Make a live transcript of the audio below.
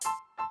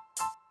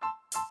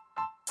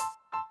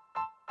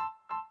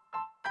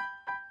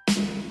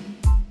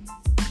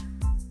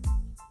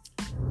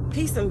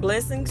Peace and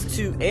blessings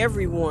to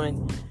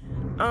everyone.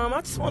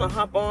 I just want to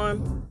hop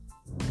on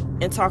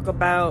and talk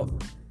about,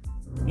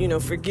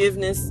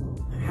 forgiveness,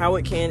 how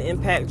it can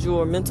impact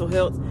your mental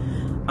health.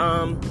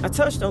 I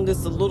touched on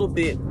this a little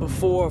bit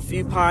before, a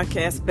few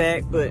podcasts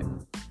back, but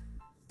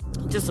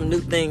just some new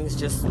things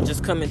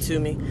just coming to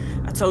me.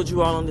 I told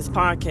you all on this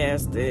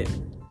podcast that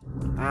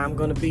I'm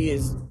going to be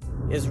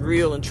as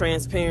real and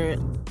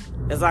transparent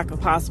as I can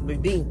possibly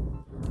be,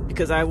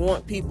 because I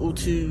want people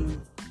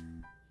to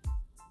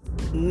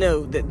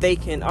know that they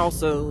can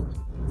also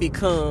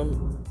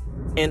become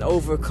an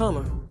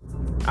overcomer.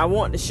 I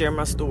want to share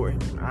my story.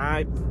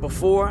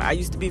 Before I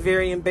used to be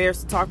very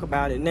embarrassed to talk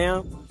about it.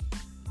 Now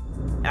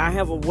I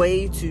have a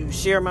way to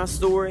share my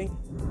story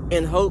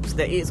in hopes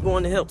that it's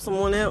going to help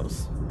someone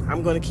else.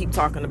 I'm going to keep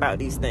talking about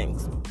these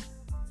things.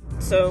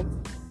 So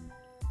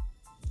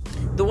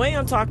the way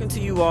I'm talking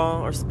to you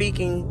all or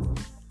speaking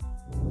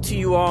to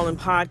you all in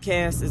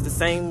podcasts is the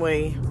same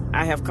way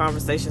I have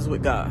conversations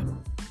with God.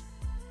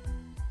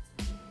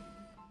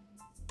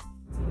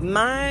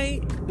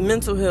 My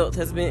mental health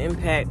has been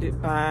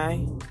impacted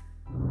by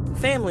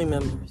family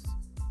members.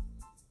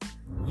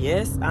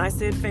 Yes, I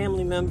said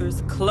family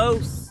members,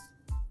 close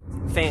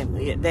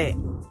family at that.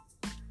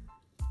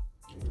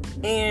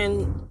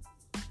 And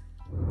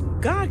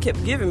God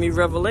kept giving me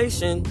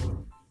revelation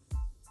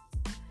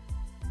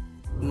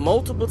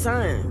multiple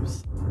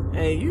times.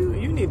 Hey, you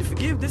need to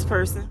forgive this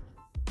person.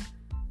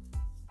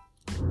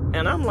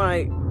 And I'm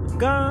like,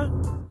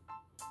 God,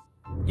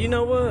 you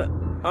know what?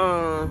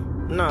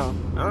 No,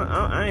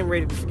 I ain't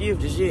ready to forgive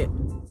just yet.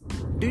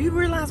 Do you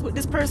realize what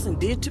this person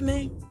did to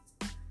me?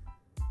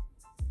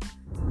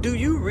 Do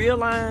you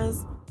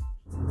realize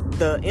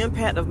the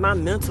impact of my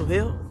mental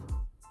health?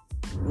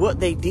 What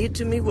they did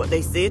to me, what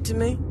they said to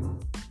me?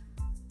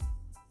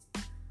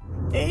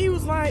 And he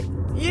was like,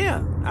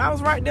 yeah, I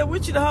was right there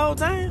with you the whole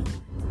time.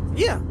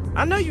 Yeah,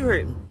 I know you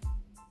heard me.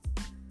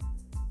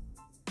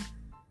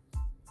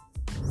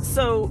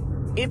 So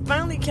it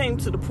finally came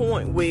to the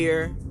point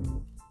where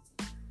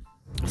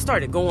I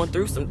started going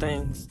through some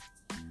things.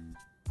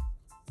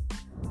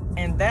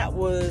 And that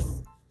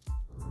was,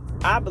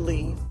 I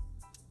believe,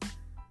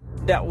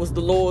 that was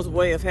the Lord's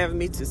way of having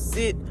me to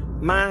sit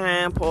my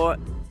hind part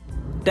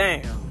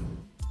down.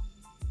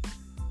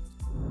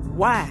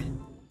 Why?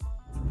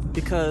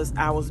 Because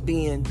I was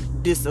being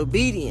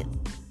disobedient.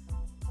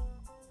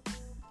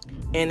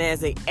 And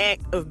as an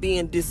act of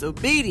being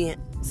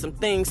disobedient, some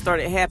things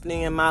started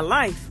happening in my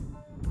life.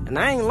 And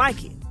I ain't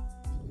like it.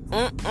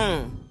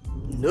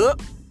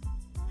 Nope.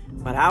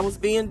 But I was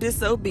being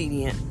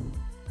disobedient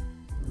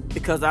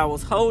because I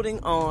was holding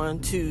on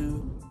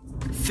to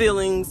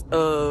feelings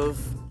of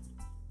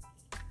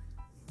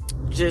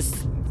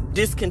just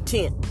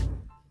discontent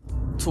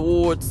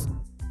towards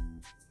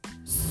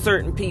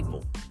certain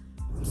people,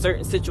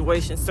 certain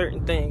situations,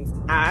 certain things.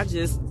 I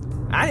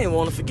didn't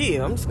want to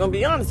forgive. I'm just going to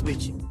be honest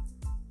with you.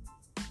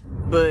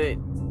 But,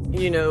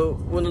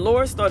 when the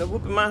Lord started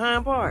whooping my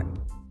hind part,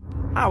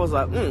 I was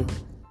like,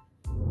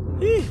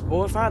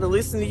 boy, if I'd have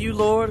listened to you,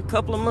 Lord, a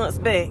couple of months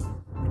back,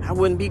 I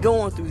wouldn't be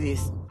going through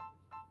this.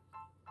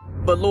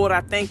 But Lord, I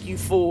thank you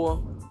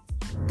for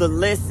the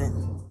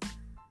lesson,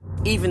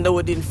 even though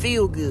it didn't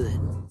feel good.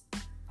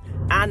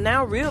 I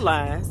now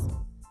realize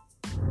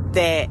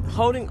that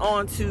holding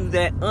on to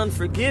that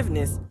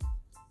unforgiveness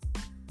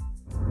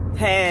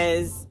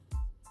has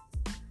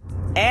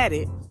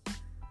added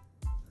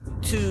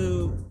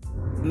to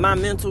my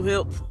mental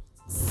health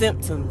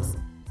symptoms.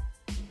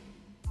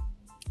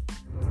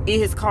 It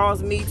has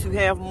caused me to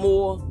have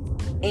more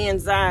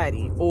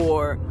anxiety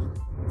or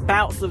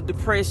bouts of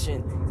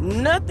depression.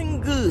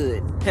 Nothing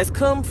good has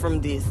come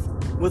from this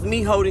with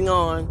me holding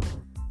on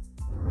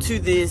to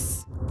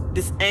this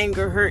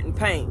anger, hurt, and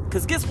pain.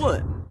 Because guess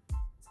what?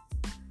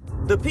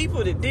 The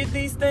people that did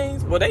these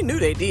things, well, they knew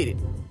they did it.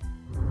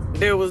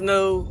 There was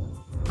no,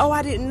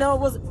 I didn't know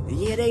it was.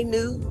 Yeah, they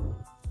knew.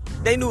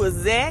 They knew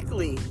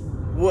exactly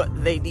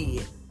what they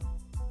did.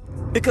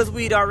 Because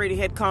we'd already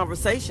had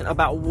conversation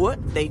about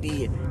what they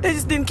did. They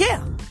just didn't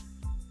care.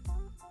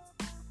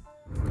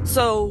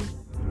 So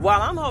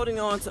while I'm holding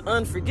on to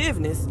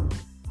unforgiveness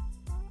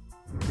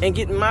and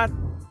getting my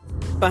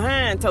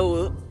behind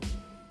towed up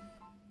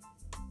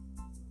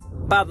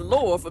by the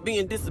Lord for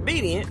being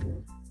disobedient,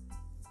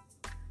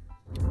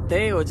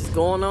 they were just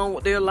going on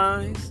with their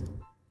lives,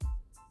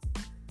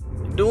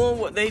 doing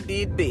what they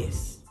did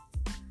best.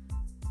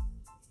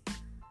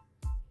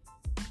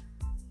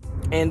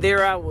 And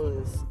there I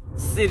was,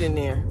 sitting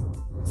there,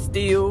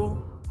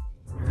 still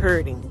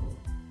hurting.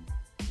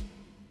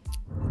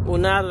 Well,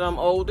 now that I'm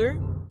older,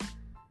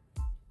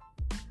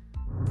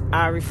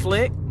 I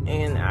reflect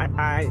and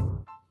I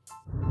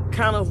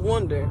kind of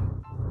wonder,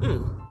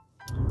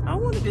 I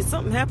wonder, did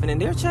something happen in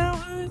their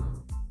childhood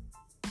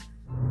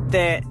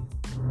that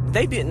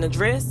they didn't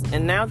address,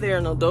 and now they're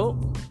an adult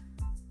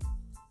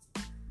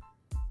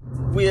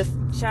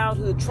with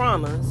childhood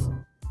traumas,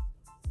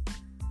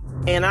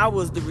 and I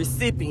was the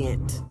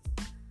recipient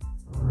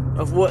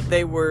of what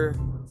they were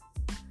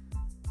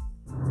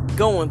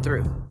going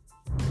through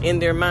in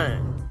their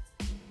mind.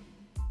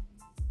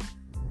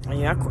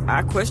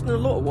 I questioned the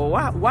Lord.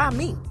 Well, why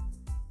me?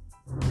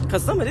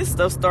 Because some of this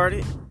stuff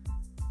started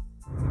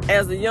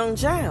as a young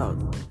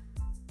child.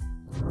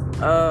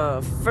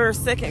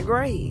 First, second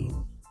grade.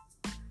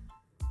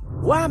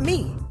 Why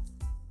me?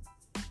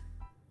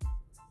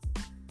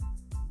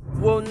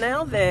 Well,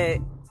 now that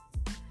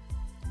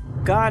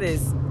God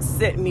has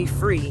set me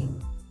free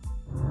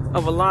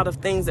of a lot of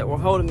things that were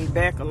holding me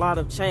back, a lot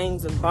of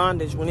chains and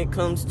bondage when it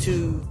comes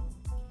to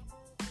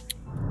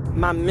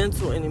my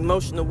mental and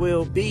emotional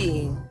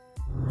well-being,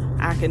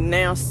 I can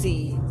now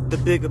see the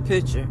bigger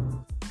picture.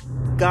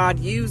 God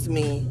used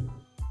me,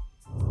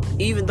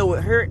 even though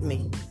it hurt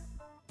me.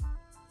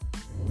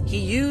 He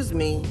used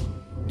me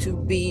to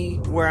be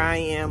where I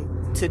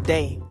am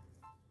today,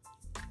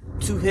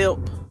 to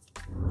help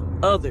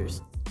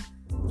others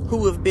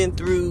who have been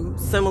through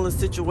similar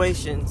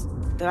situations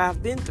that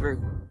I've been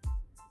through.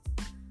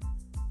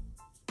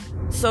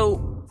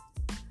 So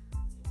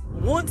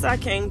once I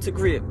came to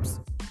grips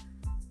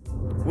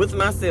with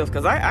myself,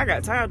 because I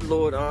got tired of the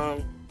Lord.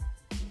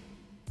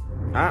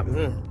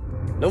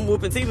 Them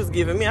whoopings he was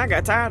giving me, I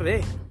got tired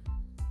of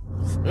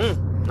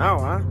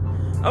that.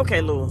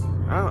 Okay, Lord,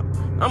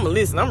 I'm gonna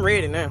listen. I'm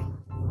ready now.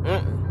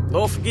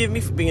 Lord, forgive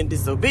me for being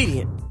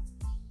disobedient.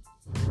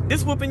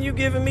 This whooping you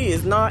giving me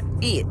is not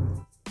it.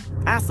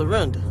 I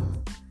surrender.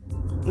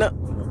 Now,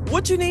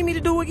 what you need me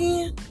to do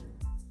again?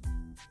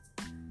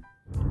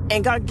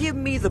 And God, give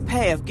me the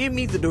path, give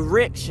me the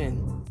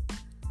direction,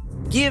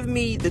 give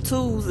me the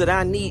tools that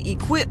I need,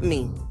 equip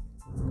me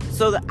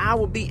so that I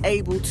will be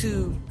able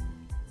to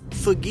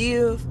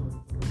forgive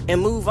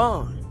and move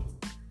on.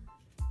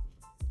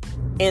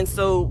 And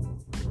so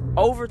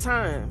over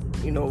time,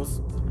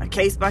 a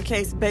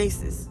case-by-case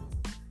basis,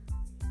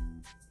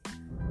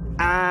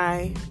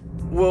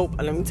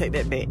 let me take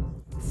that back.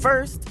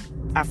 First,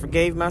 I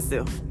forgave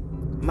myself,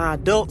 my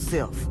adult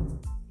self.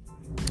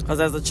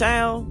 Because as a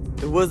child,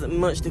 there wasn't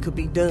much that could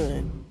be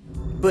done.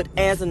 But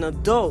as an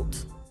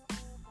adult,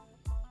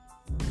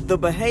 the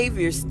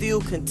behavior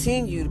still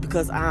continued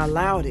because I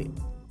allowed it.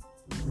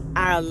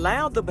 I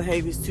allowed the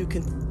behaviors to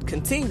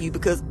continue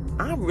because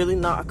I'm really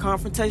not a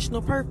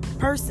confrontational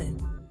person.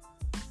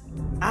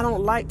 I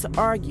don't like to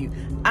argue.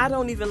 I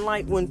don't even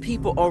like when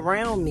people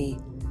around me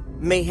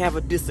may have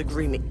a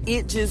disagreement.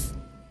 It just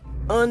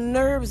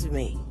unnerves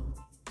me.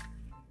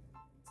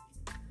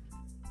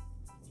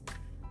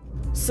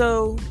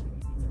 So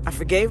I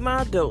forgave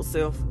my adult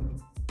self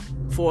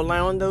for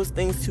allowing those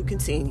things to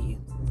continue.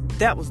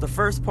 That was the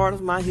first part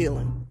of my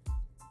healing.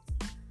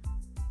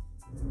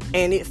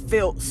 And it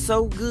felt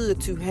so good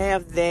to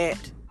have that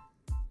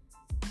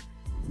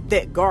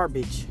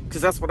garbage,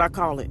 because that's what I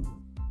call it,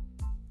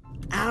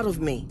 out of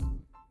me.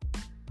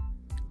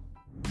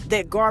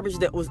 That garbage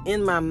that was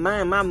in my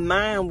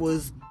mind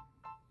was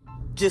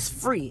just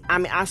free.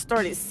 I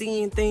started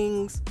seeing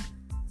things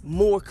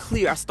more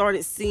clear. I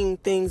started seeing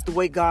things the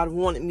way God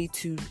wanted me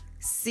to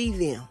see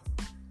them.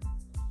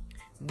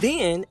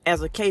 Then,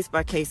 as a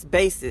case-by-case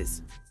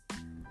basis,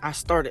 I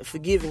started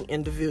forgiving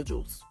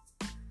individuals.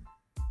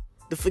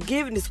 The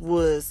forgiveness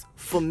was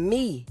for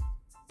me,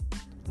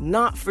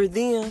 not for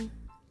them.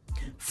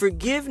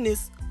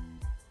 Forgiveness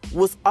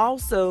was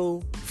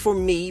also for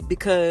me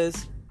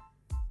because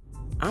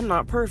I'm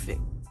not perfect.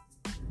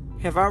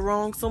 Have I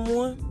wronged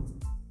someone?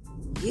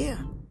 Yeah.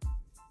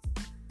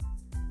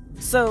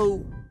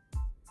 So,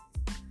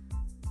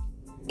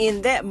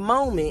 in that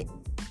moment,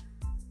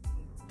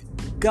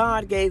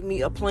 God gave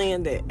me a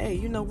plan that, hey,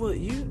 you know what?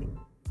 You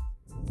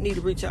need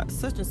to reach out to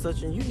such and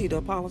such, and you need to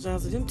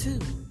apologize to them too,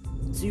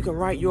 so you can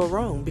right your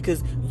wrong,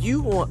 because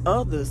you want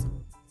others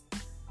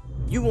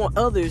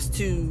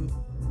to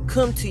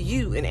come to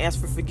you and ask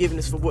for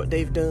forgiveness for what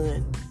they've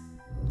done.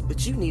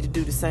 But you need to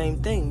do the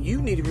same thing.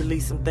 You need to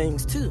release some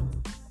things too.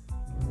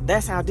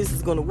 That's how this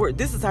is going to work.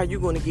 This is how you're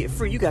going to get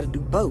free. You got to do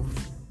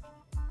both.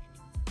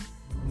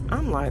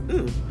 I'm like,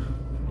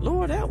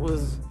 Lord, that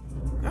was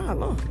a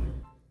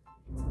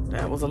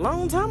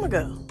long time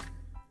ago.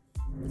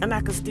 And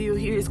I could still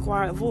hear his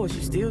quiet voice.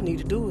 You still need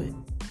to do it.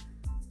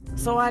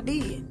 So I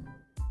did.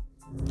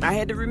 I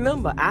had to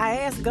remember, I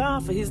asked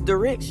God for his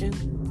direction,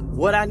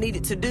 what I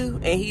needed to do,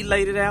 and he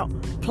laid it out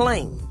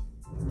plain.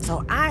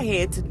 So I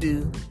had to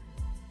do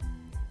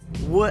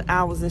what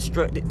I was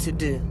instructed to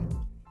do.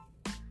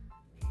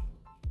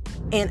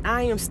 And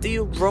I am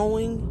still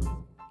growing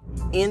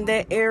in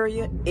that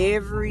area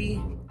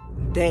every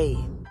day.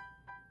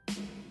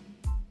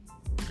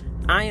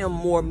 I am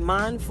more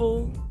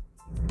mindful,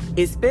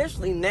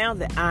 especially now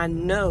that I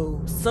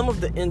know some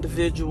of the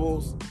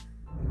individuals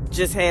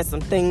just had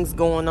some things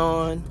going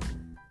on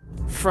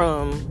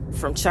from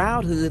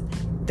childhood.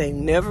 They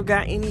never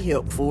got any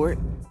help for it.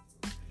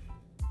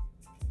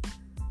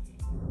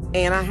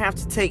 And I have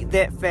to take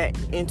that fact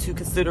into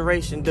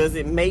consideration. Does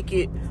it make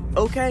it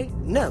okay?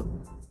 No.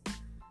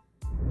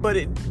 But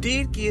it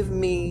did give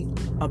me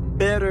a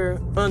better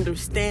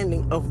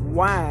understanding of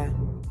why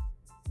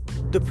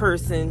the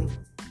person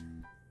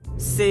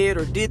said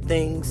or did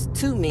things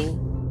to me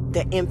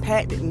that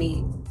impacted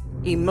me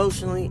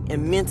emotionally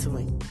and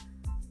mentally.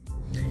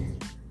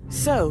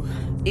 So,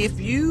 if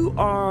you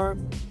are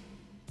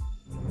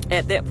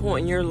at that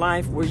point in your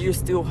life where you're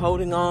still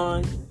holding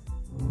on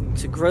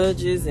to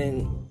grudges,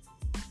 and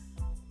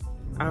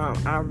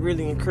I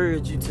really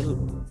encourage you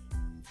to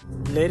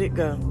let it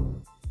go.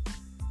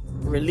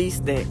 Release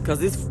that,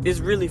 because it's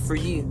really for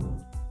you.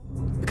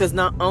 Because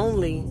not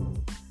only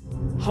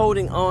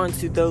holding on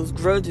to those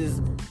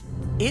grudges,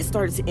 it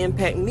started to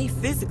impact me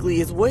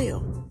physically as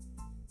well.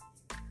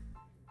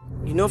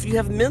 You know, if you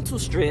have mental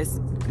stresses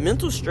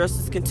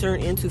can turn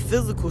into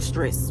physical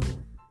stress,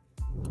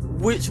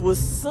 which was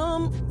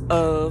some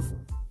of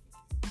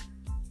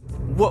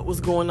what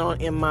was going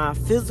on in my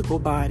physical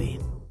body.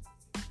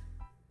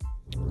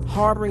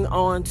 Harboring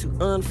on to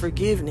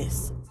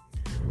unforgiveness.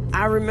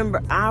 I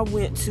remember I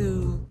went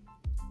to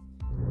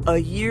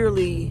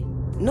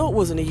it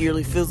wasn't a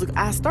yearly physical.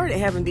 I started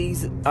having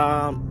these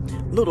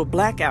little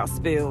blackout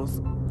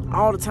spells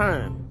all the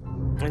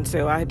time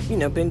until I,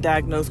 been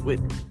diagnosed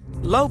with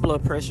low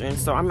blood pressure. And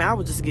so, I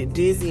would just get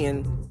dizzy,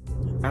 and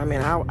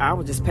I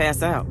would just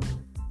pass out.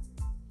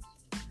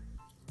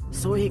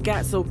 So it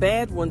got so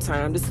bad one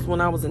time, this is when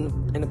I was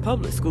in the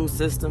public school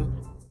system,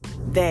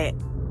 that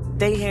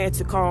they had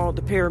to call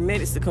the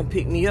paramedics to come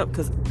pick me up,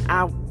 because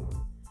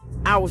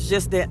I was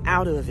just that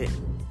out of it.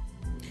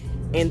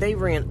 And they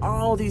ran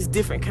all these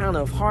different kind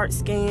of heart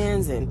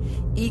scans and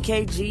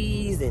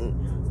EKGs and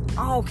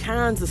all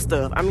kinds of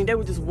stuff. There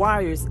were just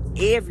wires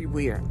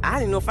everywhere. I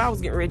didn't know if I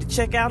was getting ready to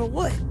check out or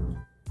what.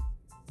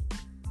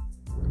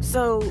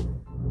 So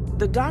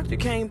the doctor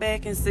came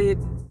back and said,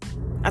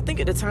 I think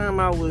at the time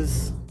I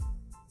was,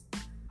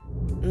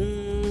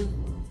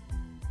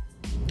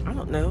 I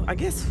don't know, I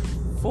guess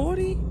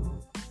 40,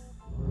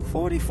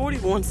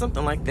 41,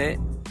 something like that.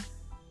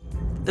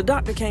 The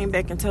doctor came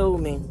back and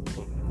told me,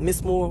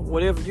 Miss Moore,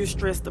 whatever you're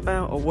stressed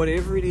about or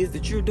whatever it is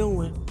that you're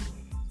doing,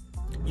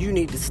 you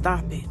need to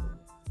stop it.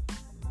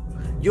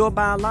 Your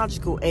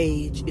biological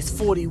age is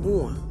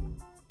 41,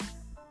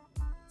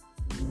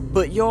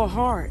 but your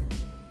heart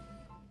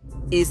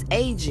is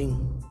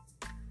aging.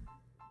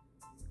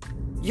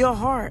 Your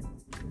heart,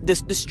 the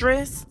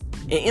stress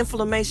and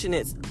inflammation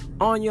that's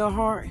on your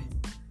heart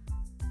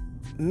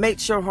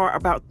makes your heart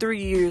about 3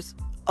 years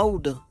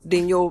older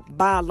than your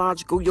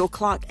your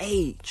clock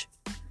age.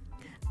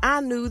 I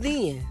knew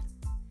then,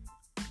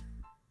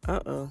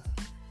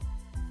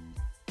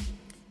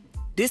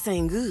 this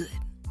ain't good.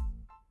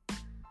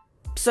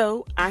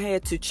 So I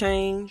had to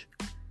change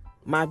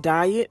my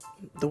diet,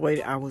 the way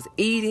that I was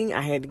eating.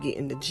 I had to get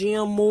in the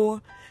gym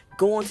more.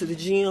 Going to the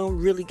gym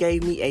really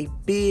gave me a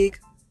big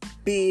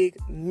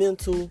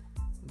mental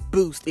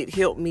boost. It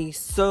helped me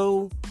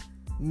so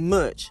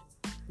much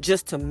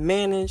just to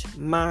manage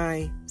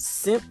my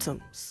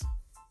symptoms.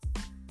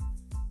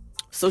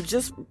 So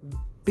just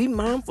be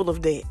mindful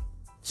of that.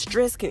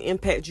 Stress can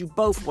impact you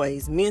both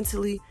ways,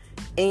 mentally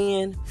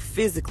and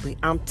physically.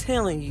 I'm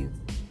telling you.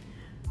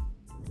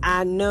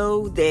 I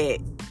know that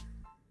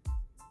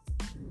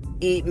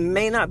it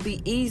may not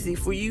be easy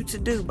for you to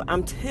do, but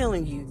I'm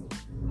telling you,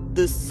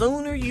 the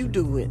sooner you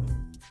do it,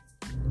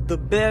 the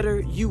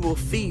better you will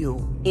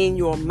feel in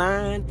your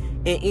mind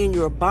and in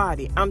your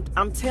body.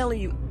 I'm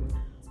telling you,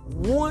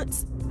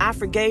 once I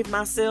forgave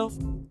myself,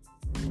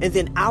 and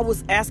then I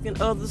was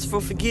asking others for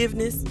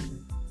forgiveness,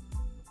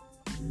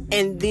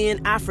 and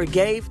then I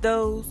forgave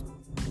those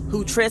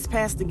who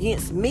trespassed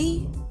against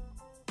me,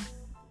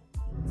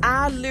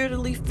 I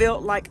literally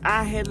felt like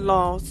I had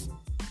lost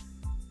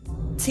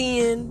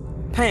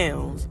 10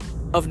 pounds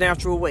of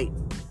natural weight.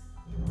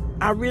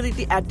 I really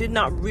did. I did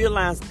not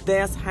realize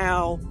that's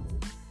how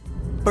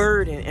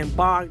burdened and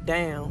bogged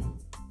down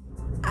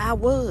I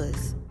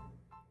was.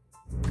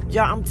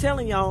 Y'all, I'm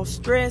telling y'all,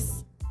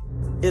 stress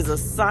is a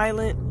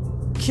silent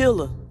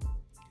killer.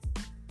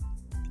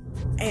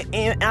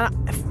 And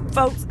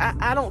folks,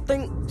 I don't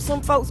think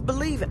some folks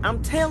believe it.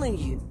 I'm telling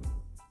you.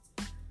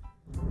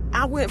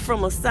 I went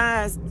from a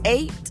size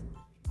 8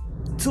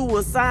 to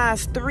a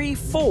size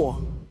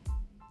 3-4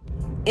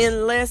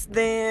 in less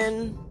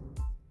than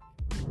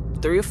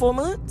 3 or 4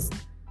 months.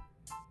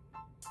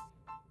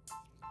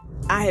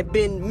 I had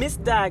been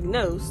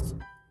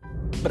misdiagnosed,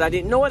 but I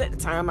didn't know it at the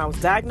time. I was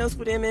diagnosed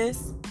with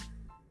MS,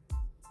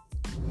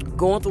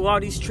 going through all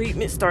these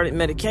treatments, started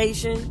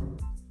medication.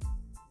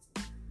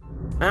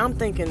 And I'm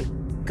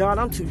thinking, God,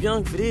 I'm too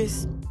young for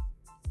this.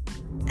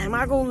 Am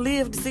I going to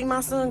live to see my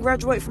son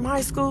graduate from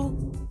high school?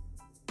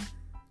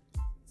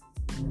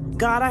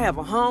 God, I have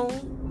a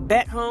home,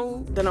 back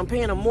home, that I'm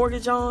paying a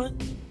mortgage on.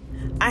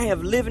 I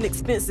have living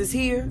expenses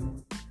here.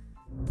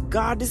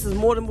 God, this is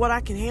more than what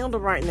I can handle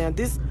right now.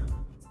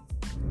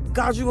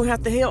 God, you're going to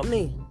have to help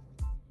me.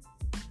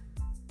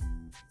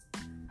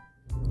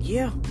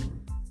 Yeah.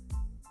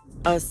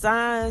 A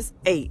size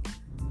 8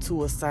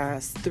 to a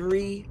size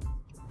 3-4.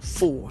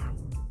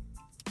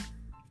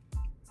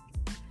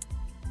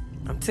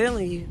 I'm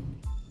telling you,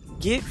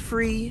 get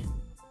free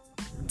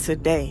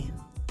today.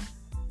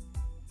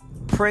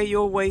 Pray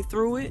your way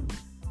through it.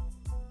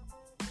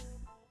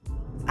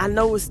 I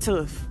know it's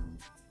tough,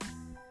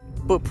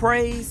 but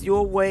praise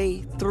your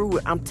way through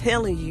it. I'm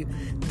telling you,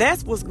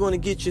 that's what's going to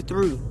get you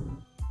through.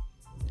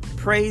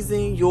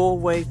 praising your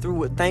way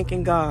through it,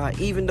 thanking God,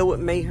 even though it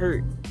may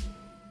hurt.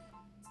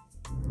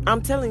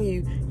 I'm telling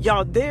you,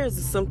 y'all, there's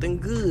something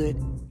good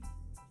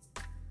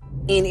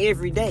in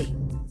every day.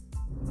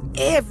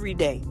 Every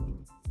day.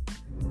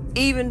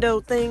 Even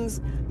though things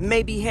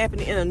may be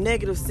happening in a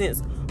negative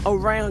sense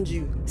around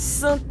you,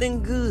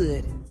 something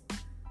good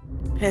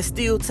has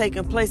still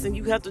taken place, and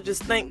you have to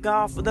just thank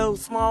God for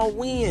those small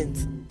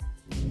wins.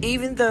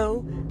 Even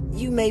though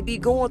you may be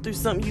going through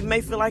something, you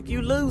may feel like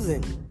you're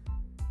losing.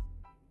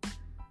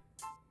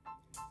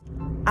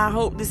 I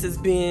hope this has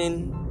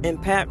been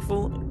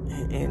impactful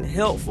and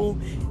helpful.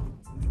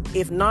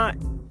 If not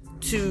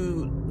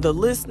to the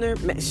listener,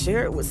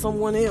 share it with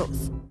someone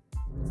else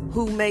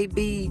who may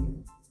be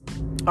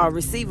or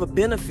receive a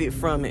benefit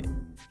from it.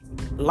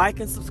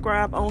 Like and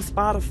subscribe on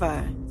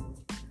Spotify.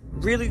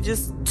 Really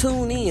just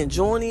tune in,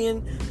 join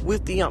in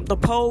with the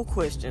poll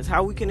questions,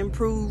 how we can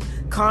improve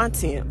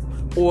content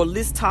or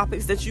list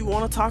topics that you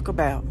want to talk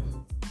about.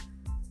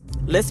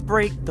 Let's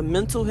break the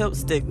mental health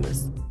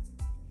stigmas.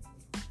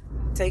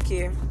 Take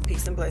care.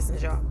 Peace and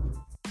blessings, y'all.